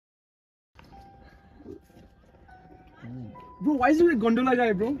Bro, why is there a gondola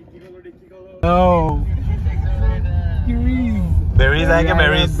guy, bro? No. Berries है क्या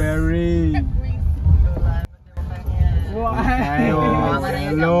berries? Berries.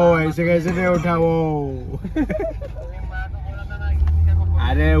 Hello ऐसे कैसे नहीं उठा वो?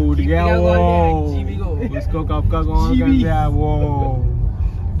 अरे उठ गया वो। उसको कब का कौन कर दिया वो?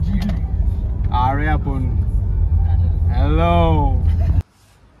 आ रहे अपन। Hello.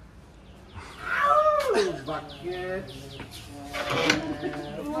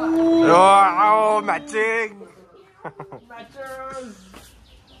 Oh, matching. Matchers.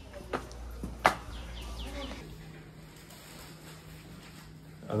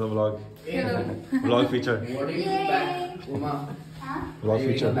 As a vlog. Vlog feature. Vlog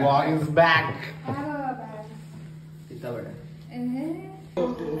feature. Vlog is back. कितना बड़ा?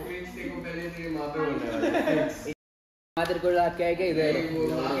 मादर को लात क्या है क्या इधर?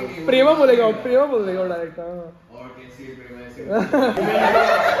 प्रेमा बोलेगा डायरेक्ट। और कैसी प्रेमा से?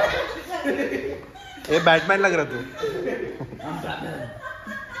 ये बैटमैन लग रहा तू।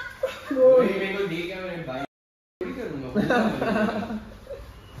 मेरे को देखा मैंने भाई थोड़ी करूँगा।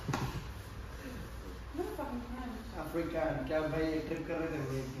 अफ्रीका क्या भाई ट्रिप कर रहे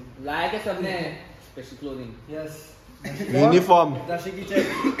थे? लाया क्या सबने? Special clothing. Yes. Uniform. दाशिकी check.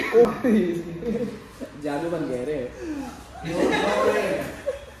 जादू बन गए रे।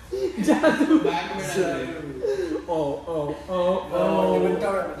 जादू। ओ।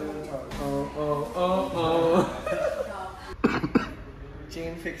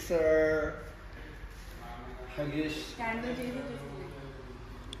 Chain fixer. Huggish.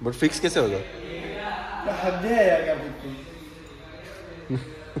 But fix कैसे होगा? हद है यार क्या बिल्कुल।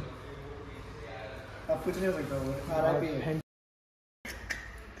 अब कुछ नहीं हो सकता वो। खराब ही है।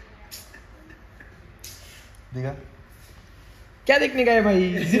 दिखा? क्या देखने का है भाई?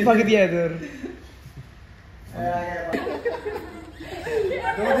 जिप भाग दिया इधर।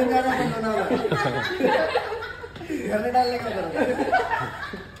 2 दिन जाना बंद होना। घर में डालने का करो।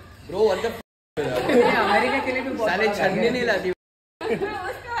 ब्रो व्हाट द अमेरिका के लिए भी साले छन्नी नहीं लाती।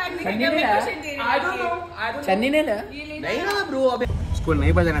 छन्नी नहीं ला? छन्नी नहीं ला? नहीं ना ब्रो अबे उसको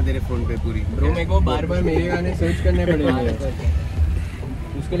नहीं बजाना तेरे फोन पे पूरी। ब्रो मेरे को बार-बार मेरे गाने सर्च करने पड़ेंगे।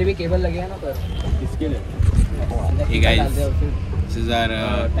 उसके लिए भी केबल लगेगा ना पर इसके लिए। Hey guys, this is our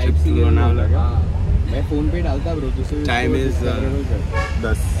trip to Lonavala. मैं फोन पे डालता ब्रो तुझसे। Time is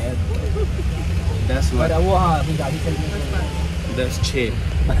 10. 10 पर वो हाँ अभी गाड़ी चल रही है। 10:06.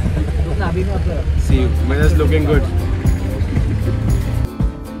 रुकना अभी मैं अपना See you. I'm just looking good.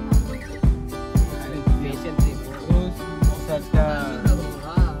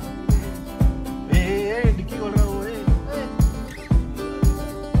 Dicky बोल रहा हूँ।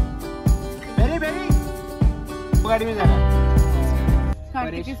 गाड़ी में जाना।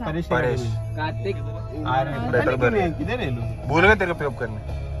 परेश। कार्तिक बेटर बर। किधर है लू? बोल रहे तेरे को पिकअप करने।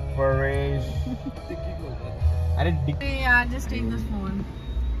 परेश। अरे यार just take this phone.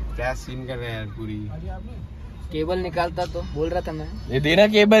 क्या सीन कर रहे हैं यार पूरी। केबल निकालता तो बोल रहा था मैं। ये देना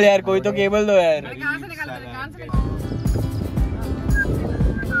केबल यार, कोई तो केबल दो यार। कहाँ से निकालते हैं? कहाँ से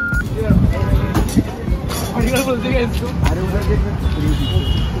निकालते बोलते हैं इसको। अरे उधर देख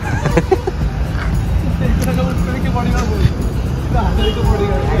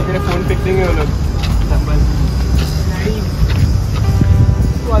तेरे फोन पिक देंगे वो लोग।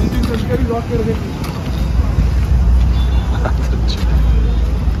 तो अंतिम संस्कार ही लॉक कर दे।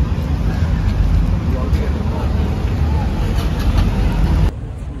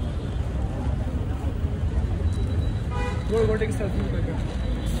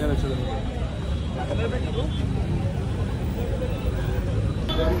 चलो चलो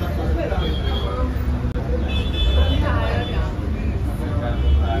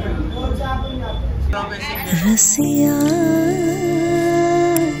रसिया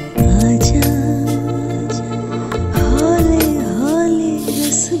आजा हौले हौले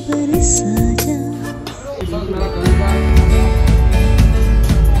रस बरसा जा।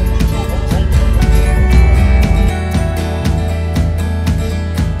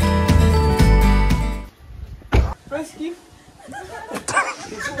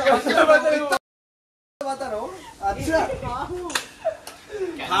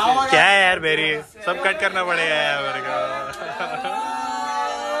 क्या है यार मेरी सब कट करना पड़ेगा यार मेरे को।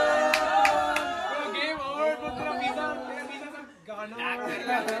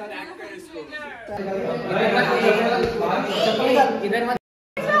 इधर मत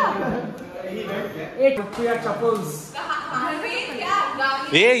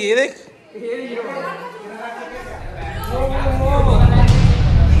ये देख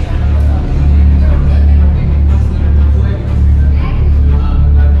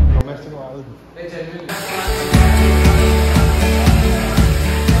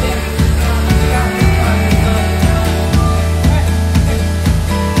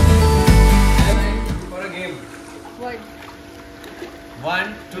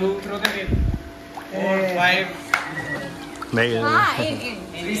 1, 2, throw the in. 4, 5. नहीं हाँ, in.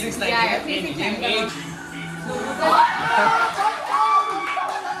 3, 6, 9, Yeah, 8. 3, 6, 9.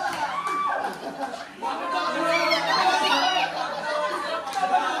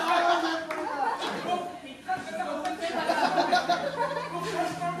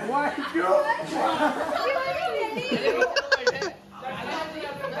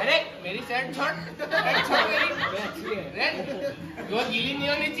 अरे मेरी शर्ट छोड़ जो गीली नहीं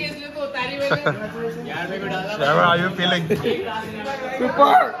होनी चाहिए इसलिए तो उतारी मैंने यार मेरे को डाला How are you feeling?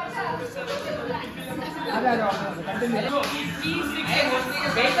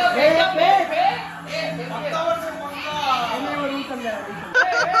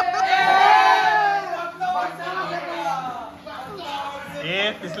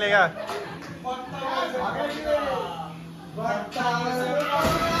 ये फिसलेगा।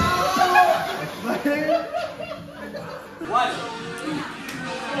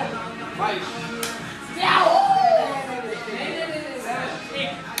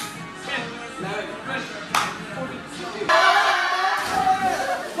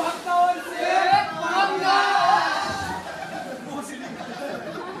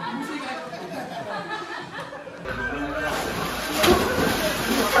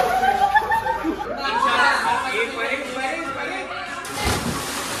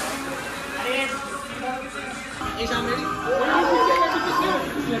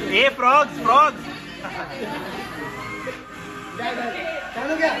 ए फ्रॉग्स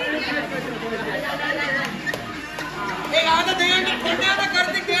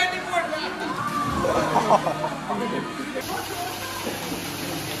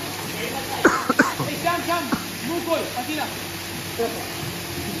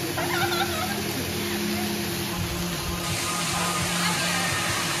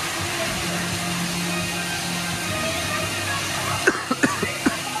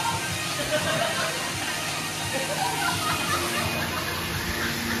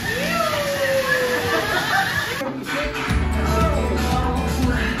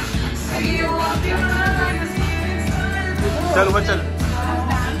चल वो चल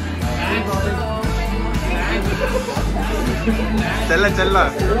चलना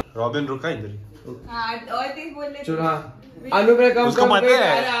रॉबिन रुका इधर और चीज बोल ले। चुरा अनुप्रिया कम उसको पता है।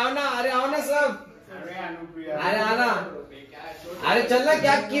 अरे आओ ना सब अरे आना अरे चलना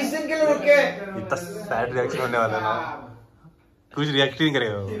क्या किस दिन के लिए रुके इतना सैड रिएक्शन होने वाला ना कुछ रिएक्ट नहीं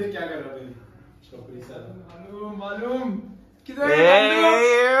करेगा वो क्या कर रहा है छोकरी साला मालूम किधर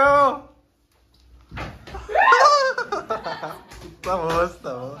इतना मस्त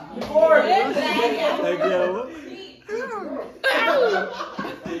था वो ऑडियो प्ले कर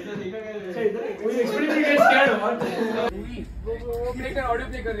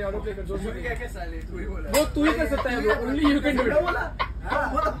वो तू ही कर सकता है bro only you can do it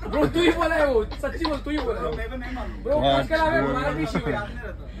bro तू ही बोला है वो सच्ची बोल तू ही बोला है ब्रो पेज का नाम है मराठी शिवया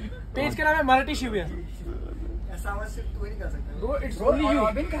पेज का नाम है मराठी शिवया ऐसा आवाज सिर्फ तू ही कर सकता है bro it's only you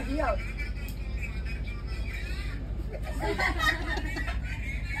robin का किया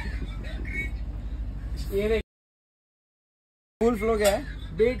ये देख फुल फ्लो क्या है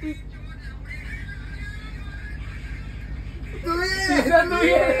बेटी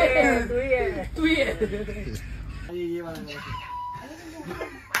तू ही है ये वाला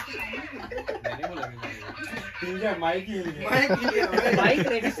माइक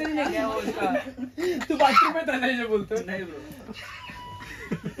रजिस्टर नहीं गया वो उसका तू बाथरूम में था नहीं जो बोलते नहीं ब्रो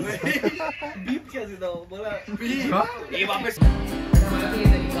बीप क्या सीधा बोला बीप ये वापस ये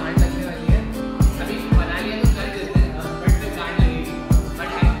तेरी गांड लगने वाली है अभी बना लिया तो कर देते हैं बट गांड लगेगी बट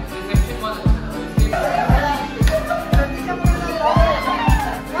रिसेप्शन बहुत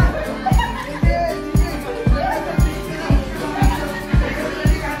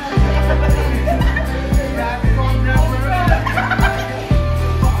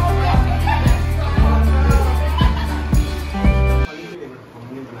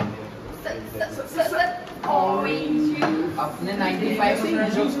अपने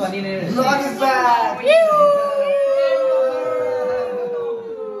 95% जोक्स फनी नहीं रहे Vlog is back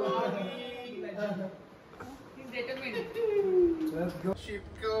Let's go Keep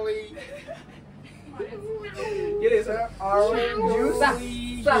going ये देखो orange juice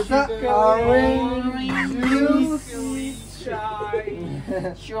orange juice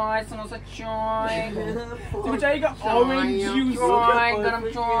चाय समोसा चाय तू चाहेगा orange juice चाय गरम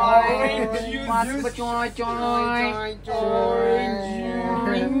चाय मस्त चाय चाय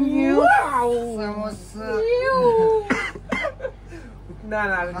orange juice समोसा ना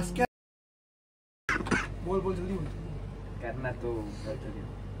बोल जल्दी बोल करना तो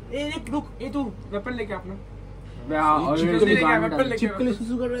ए रुक ए तू वेपन लेके अपना चिपकली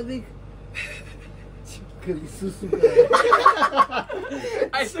सुसु कर रहा देख चिपकली सुसु कर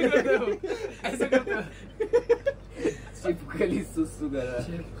ऐसे करते हो चिपकली सुसु कर रहा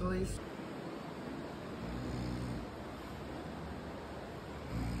चिपकली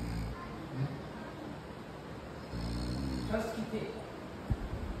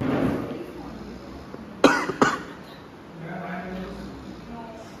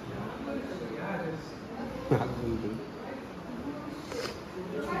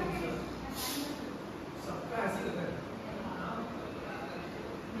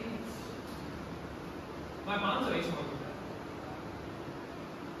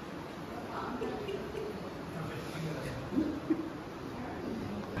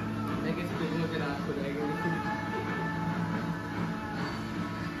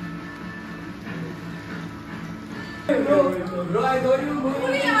Bro, I thought you were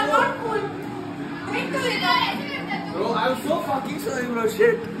going. I'm not cool. Wait till it. Bro, I'm so fucking sorry, bro.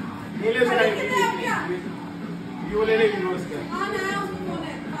 Shit. ये वो ले लेगी रोज का।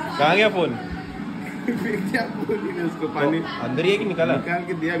 कहाँ गया फोन? फिर क्या बोली ने उसको पानी अंदर ही है कि निकाला? निकाल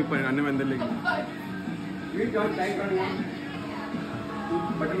के दिया अभी आने में अंदर लेके। ये क्या टाइट कर रहा है?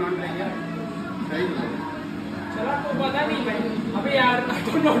 बटन ऑन कर गया। सही है। चला तो पता नहीं भाई। अबे यार, I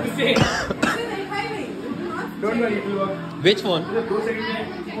don't know what to say. Don't worry, it will work. Which phone? 2 second में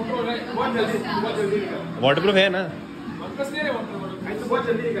बहुत जल्दी निकला। वाटरप्रूफ है ना? वापस ले रहे वाटर। तो बहुत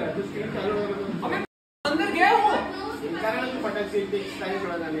जल्दी निकला। तो स्क्रीन चालू होगा तो। अबे अंदर गया वो। कारण तो फटक से एक टाइम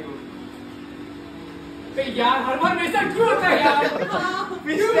थोड़ा जाने को। बे यार हर बार मेरे साथ क्यों होता है यार?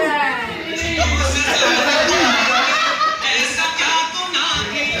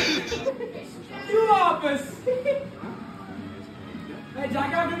 क्यों वापस? मैं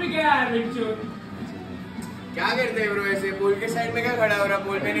जाके वाटर में गया यार बिल्कुल। क्या करते हैं ब्रो ऐसे पोल के साइड में क्या खड़ा हो रहा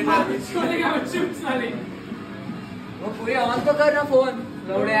पोल पे नहीं था छोड़े क्या बच्चे साले वो पूरे ऑन तो कर ना फोन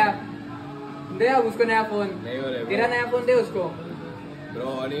लौड़या दे अब उसको नया फोन नहीं हो रहे तेरा नया फोन दे उसको ब्रो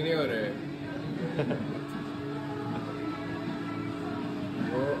ऑन ही नहीं हो रहे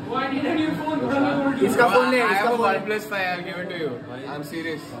वो I need a new phone इसका फोन ले इसका phone OnePlus 5 I'll give it to you I'm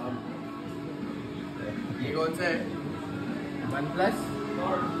serious ये कौन सा है OnePlus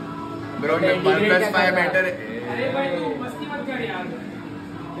ब्रो OnePlus 5 बेटर है अरे भाई तू मस्ती मत कर यार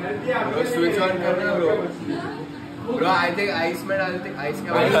ब्रो स्विच ऑन करना bro bro I think ice में डालते आइस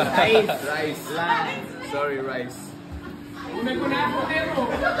का राइस सॉरी राइस मेरे को नया फोन दे ब्रो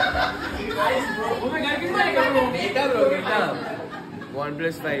आइस ब्रो वो मैं घर किस जाएगा bro data bro data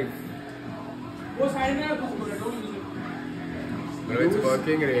OnePlus 5 वो साइड में कुछ बोल रहा ब्रो इट्स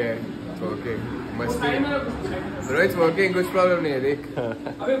वर्किंग रे इट्स वर्किंग वो मस्त साइड में ब्रो इट्स वर्किंग कुछ प्रॉब्लम नहीं है देख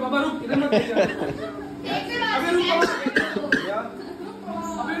अबे बाबा रुक इधर मत जा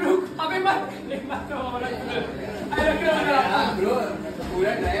अबे रुक अबे मत एक बात तो हमारा अरे ब्रो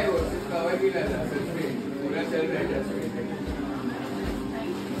पूरा नया हो सिर्फ कवर भी लगा सच में पूरा चल रहा है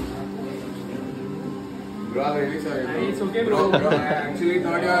Bro, I'm really sorry, bro. It's okay, bro. Bro, I actually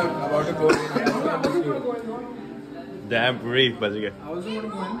thought you were about to go in. Damn brief बज गए। I also want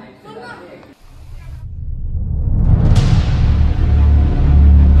to go in.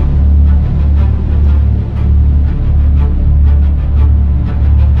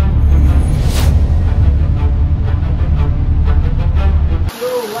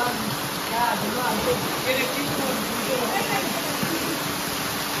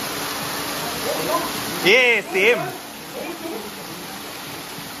 ये सेम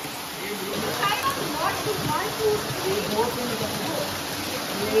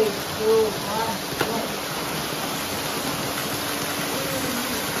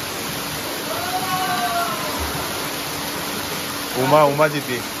उमा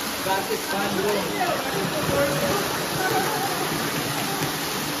जीती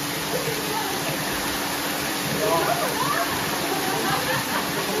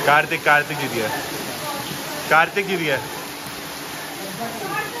कार्तिक जीत गया कार्तिक जीत गया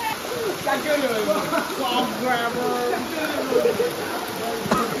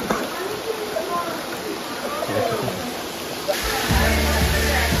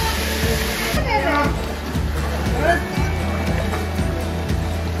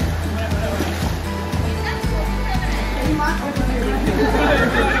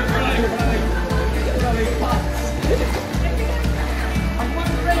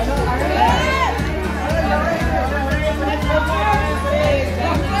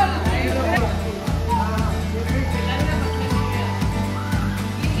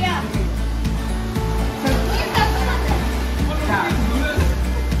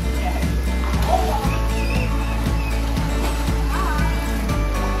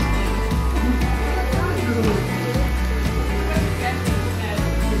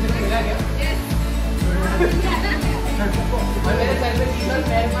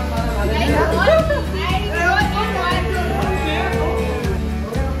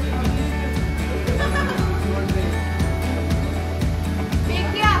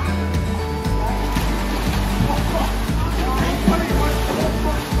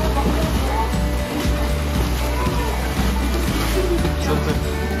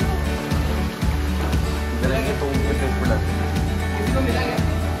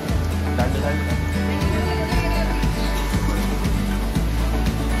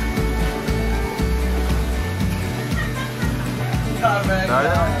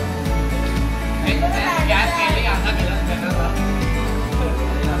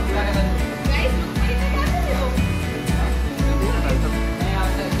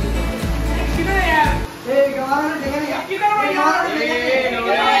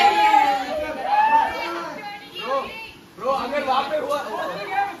ब्रो अगर वहां पे हुआ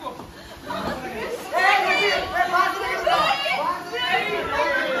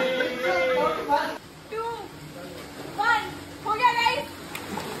हो गया guys.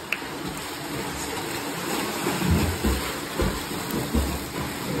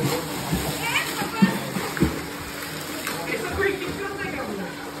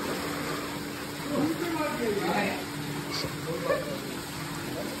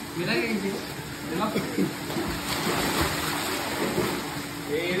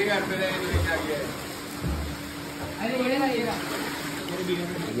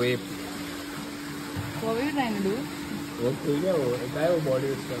 Wave. What were you trying to do? वो खुल गया वो क्या है वो बॉडी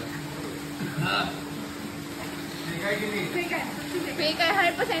उसका फेक है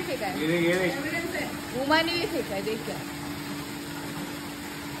 100% फेक है। ये उमा ने भी फेंका है, देख क्या।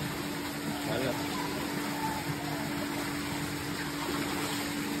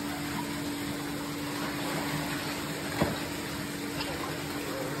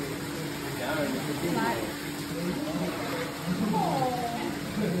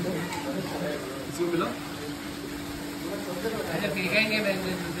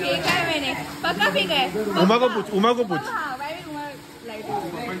 फेंका है मैंने, पक्का फेंका है। उमा को पूछ, उमा को पूछ। हाँ, मैं भी Uma light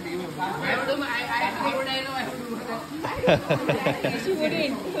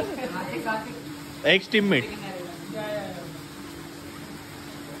x teammate.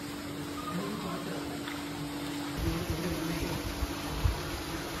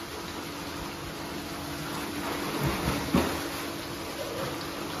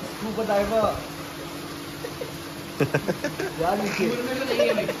 Scuba diver यार नीचे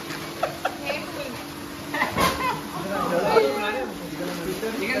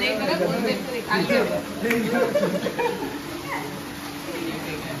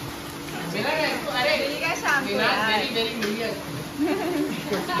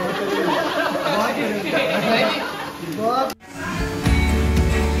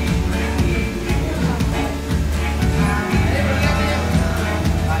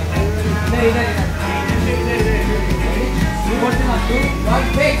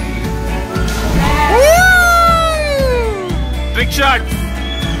ट्रिक शॉट।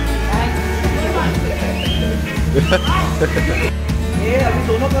 ये अभी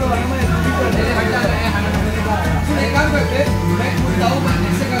दोनों करवाना मैं एक काम करते मैं कूदता हूँ, मैं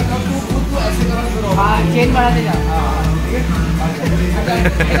ऐसे करता हूँ, तू ऐसे करो। हाँ चेन बढ़ाते जा।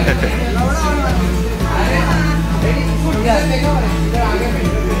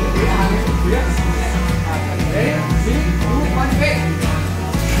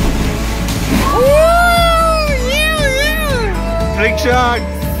 Trick shot.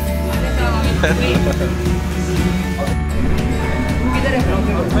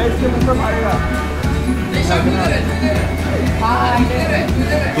 मैं इसके मुंह पे मारेगा।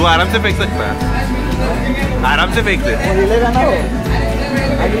 तू आराम से फेंक सकता है, आराम से फेंक दे। हिलेगा ना वो।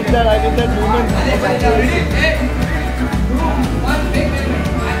 I need that movement.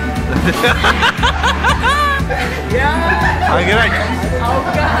 Agrat.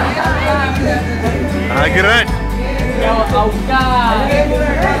 Agrat.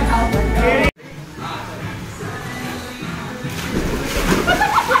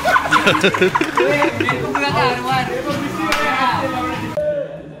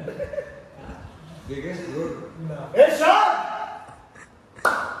 ये सब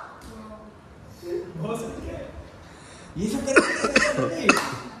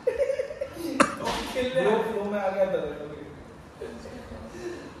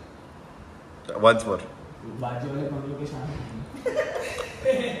Once more. बाजी वाले बंगलों के सामने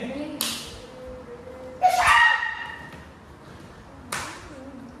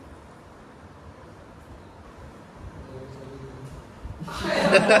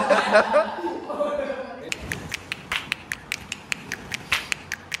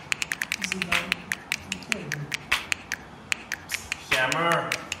Shammer.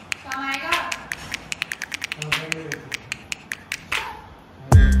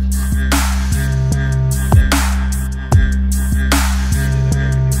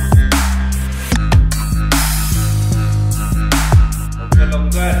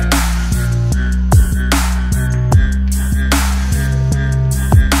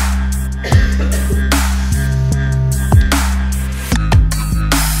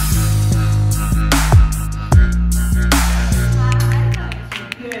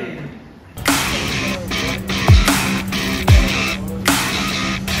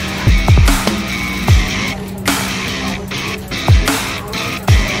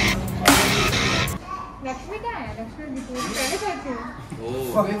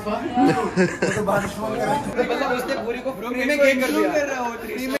 मतलब उसने पूरी को फ्री में गेम कर दिया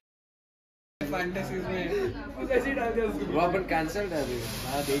फैंटेसीज में कुछ ऐसे ही डाल दिया उसको। रॉबर्ट कैंसल्ड है अभी।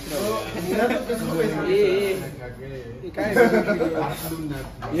 हां देख रहा हूं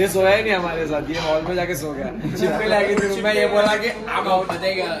ये सोया ही नहीं हमारे साथ, ये हॉल में जाके सो गया। चिपके लाके रूम में ये बोला कि अब आउट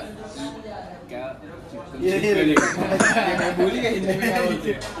बताएगा क्या ये मैं भूल गया हिंदी में क्या बोलते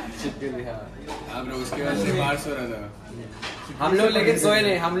हैं चिपके लिया। अब उसके वजह से बाहर सो रहा था हम लोग, लेकिन सोए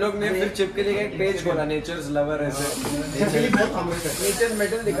नहीं। हम लोग ने फिर चिपके लिए एक पेज खोला, नेचर्स लवर ऐसे। नेचर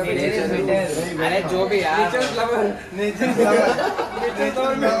मेटल दिखा रहा है। नेचर्स मेटल, अरे जो भी यार, nature lover, natures lover,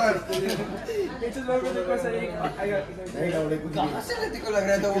 nature lover में देखो सर एक आएगा। कहां से तेरे को लग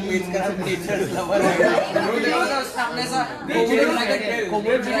रहा था वो पेज का नेचर्स लवर है? वो देखो ना सामने सा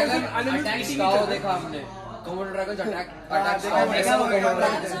कोमोडो ड्रैगन अटैक स्काओ देखा हमने। कोमोडो ड्रैगन अटैक देखा ऐसा वो कोमोडो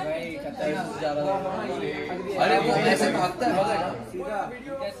ड्रैगन भाई खतरनाक जा रहा है। अरे वो ऐसे भागता है सीधा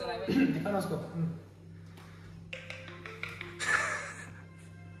दिखा ना उसको।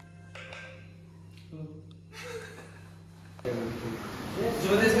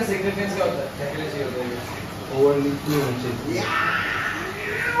 जो इसका सिग्निफिकेंस क्या होता है? क्या के लिए चाहिए होता है? ओवरली टू होना चाहिए।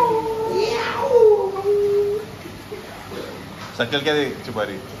 शक्ल क्या छुपा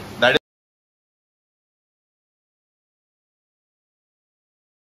रही?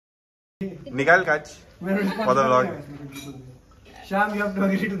 निकाल काच for the vlog. Sham, you have to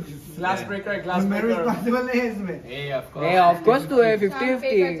agree to this. Glass breaker, glass breaker. मेरे responsible नहीं है इसमें. ए ऑफ कोर्स तू है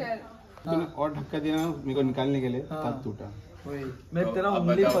 50-50। और धक्का दिया ना मेरे को निकालने के लिए, तब टूटा। मैं तेरा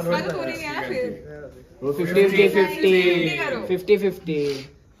उंगली पकड़ मैं तो पूरी नहीं आया फिर। 50-50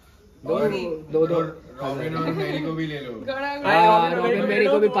 दो रॉबिन और मेरी को भी ले लो। रॉबिन मेरी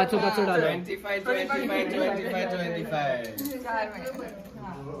को भी 500 डालो।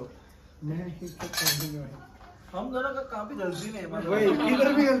 25 हम दोनों का काफी गलती नहीं है। वही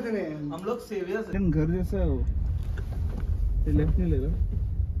किधर भी गलती नहीं है। हम लोग सेवियर्स हैं। घर जैसा है वो। ये लेफ्ट नहीं ले रहा।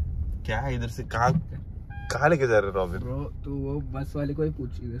 क्या है इधर से? कहाँ लेके जा रहे रॉबिन? ब्रो तू वो बस वाले को ही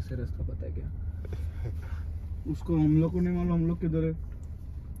पूछ, इधर से रास्ता पता है क्या? उसको हम लोग को नहीं मालूम हम लोग किधर है।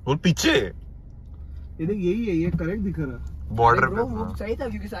 वो पीछे ये देख यही है, ये करेक्ट दिख रहा। बॉर्डर पे। वो सही था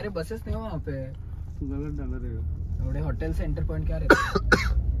क्योंकि सारे बसेस थे वहाँ पे। तू गलत डाला रहेगा। थोड़े होटल सेंटर पॉइंट क्या रहता है?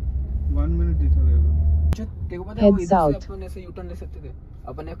 1 मिनट दिखा रहेगा। देखो पता है वो इधर से अपन ऐसे यू टर्न ले सकते थे।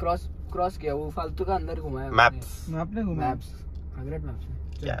 अपन ने क्रॉस किया, वो फालतू का अंदर घुमाया। मैप्स आपने घुमाया? मैप्स ग्रेट मैप्स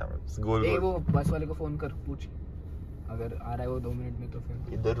क्या गोल ए गोल। वो बस वाले को फोन कर पूछ, अगर आ रहा है वो 2 मिनट में तो फिर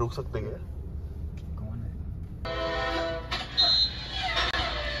इधर रुक सकते क्या? कौन है?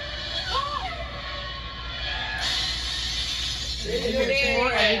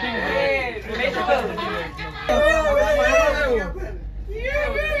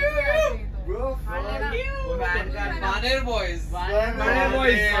 Banner boys.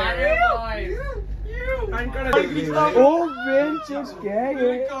 ओ बेंच क्या है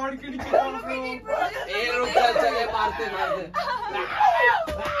ये? ए रुक चले मारते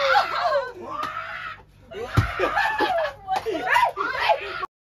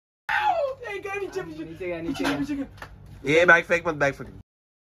नीचे ये बैग फेंक मत, बैग फेंक।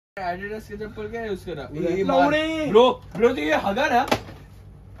 एडिडास के चप्पल क्या यूज करा? ब्रो तो ये हगा ना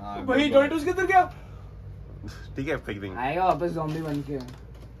वही डोनेटोस के अंदर क्या? ठीक है फेंक देंगे। आएगा वापस ज़ॉम्बी बन के।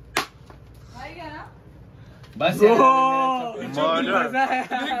 आएगा ना? बस मर्डर।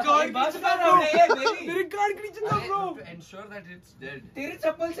 मेरी कार्ड के नीचे था bro. Ensure that it's dead. तेरे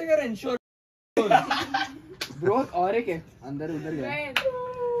चप्पल से कर इंश्योर। ब्रो और एक है अंदर उधर गया। Wait.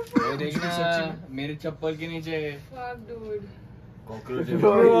 ये देखना मेरे चप्पल के नीचे Fuck, dude. कॉकरोच है।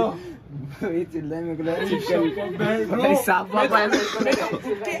 ये चिल्लाए मेरे को लगा चिपका सांप वाप आया मेरे को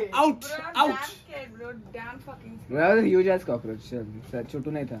out Bro, I'm out. damn scared, bro. Damn fucking scared. मैं वाला ह्यूज एज कॉकरोच छोटू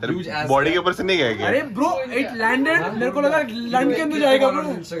नहीं था। बॉडी के ऊपर से नहीं गया क्या? अरे ब्रो इट लैंडेड, मेरे को लगा लैंड के अंदर जाएगा ब्रो।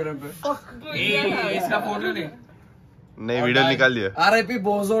 इंस्टाग्राम पे इसका फोटो नहीं। नहीं वीडियो निकाल दिया। आरआईपी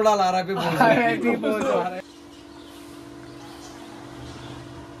बोझो डाल, RIP बोझो।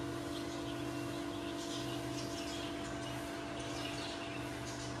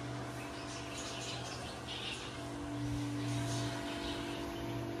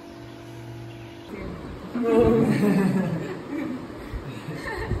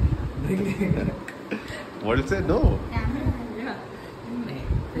 What is it? No.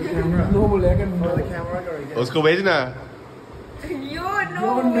 No बोले क्या? नो द कैमरा करेगा। उसको भेजना। You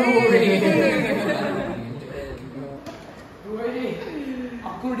know way.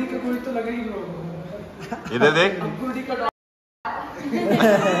 अकुड़ी का कोई तो लगा ही ब्रो। इधर देख। अकुड़ी का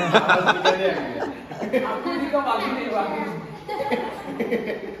अकुड़ी का बाकी नहीं बाकी।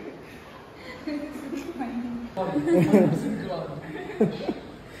 Whoa,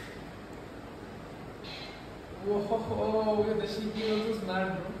 the Dashiki also smart,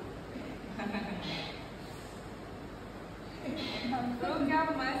 bro. Bro, क्या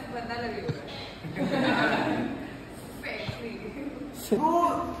मस्त बंदा लगेगा. Sexy. Bro,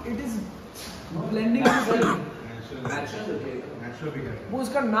 it is blending with the Natural भी है. वो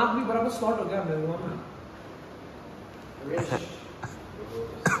उसका नाक भी बराबर स्लॉट हो गया मेरे मुंह में.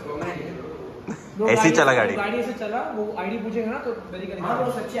 ऐसे ही चला गाड़ी. गाड़ी ऐसे चला, वो आईडी पूछेगा ना तो वेरी करेंगे. हाँ,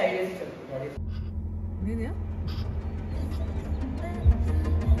 वो सच्ची आईडी ऐसे चली गाड़ी. दे दिया.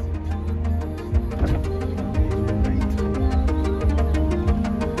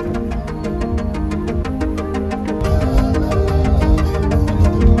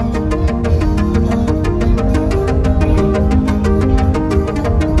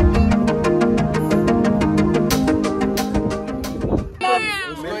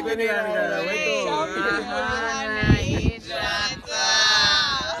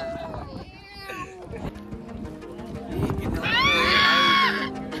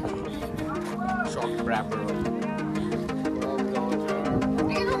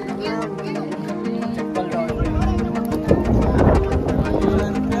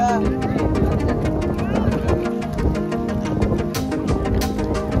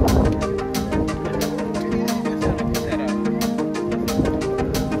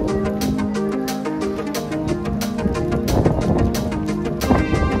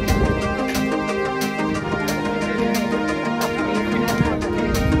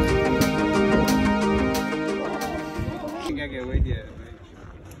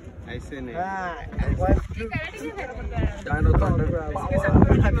 ऐसे नहीं.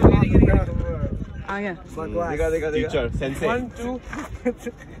 आ गया. देखा टीचर सेंसे. 1 2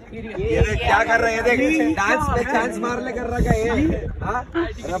 ये देख क्या कर रहे हैं, देख डांस पे चांस मारने कर रहा है ये. हाँ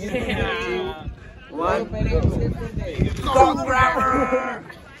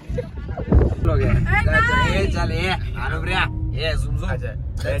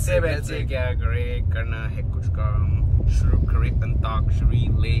वैसे वैसे क्या करे, करना है कुछ काम, शुरू करे अंताक्षरी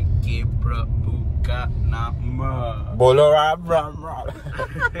लेके प्रभु का नाम. बोलो राम राम राम.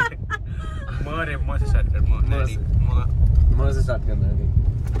 मरे म से स्टार्ट कर. म से स्टार्ट करना है.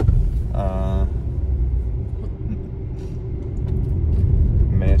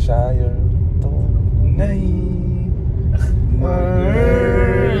 मैं शायर तो नहीं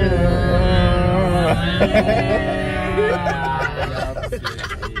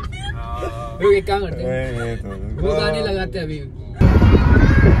एक काम करते हैं, वो गाने लगाते हैं अभी.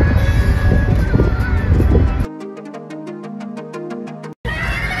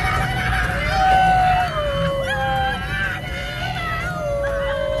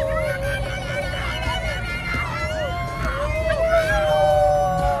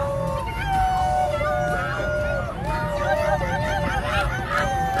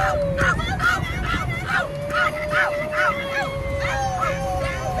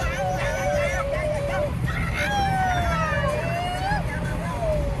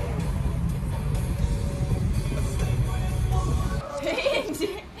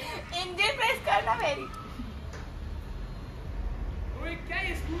 इंजन प्रेस करना मेरी. ओए क्या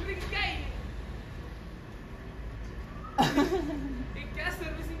है स्कूटरिंग, क्या है ये क्या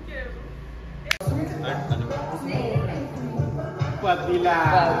सर्विसिंग क्या है ब्रो. पतीला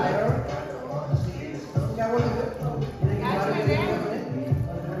क्या बोल रहे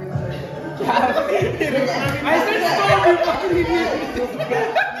I said stop, you fucking idiot.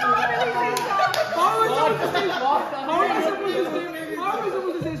 How am I supposed to say stop? How am I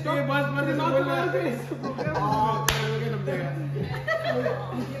supposed to say stop? ये बात मत बोल रहा है. हाँ, करोगे तब देगा.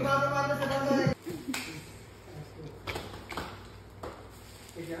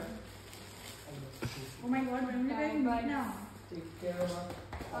 Oh my God, when we guys meet now. Take care of.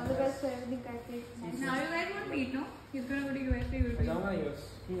 All the best for everything, guys. Now you guys won't meet, no? He's gonna go to US. You will be. जाऊँगा US.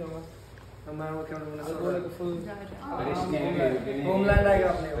 नहीं जाऊँगा. हमारा वो क्या बोलना है? वो like a full homeland आएगा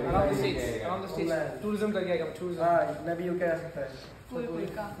अपने. around the states. Tourism करके आएगा. Tourism. हाँ, मैं भी UK आ सकता है. Full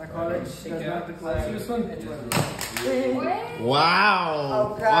का. My college does not require. See you soon. Wow.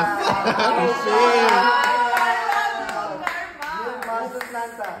 Master plan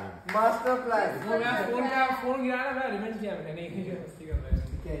था. Master plan. वो मैं फोन गिराया ना, मैं रिवेंज किया मैंने. नहीं मस्ती कर रहा है.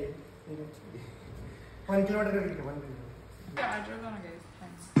 क्या है? 1 किलोमीटर का kilometre. 1 kilometre. Charger on, guys.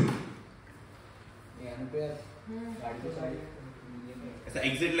 Thanks.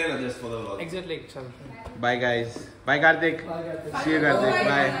 Exit लेना just for the vlog. Exit lake, चल. Bye guys. Bye Karthik. See you Karthik.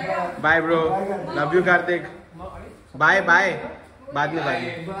 Bye. Bye bro. Love you Karthik. Bye bye. बाद में.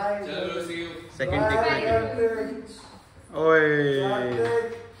 चलो see you. Second take में. ओए.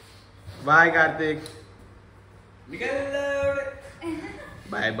 Bye Kartik, निकल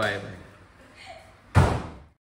bye bye bye.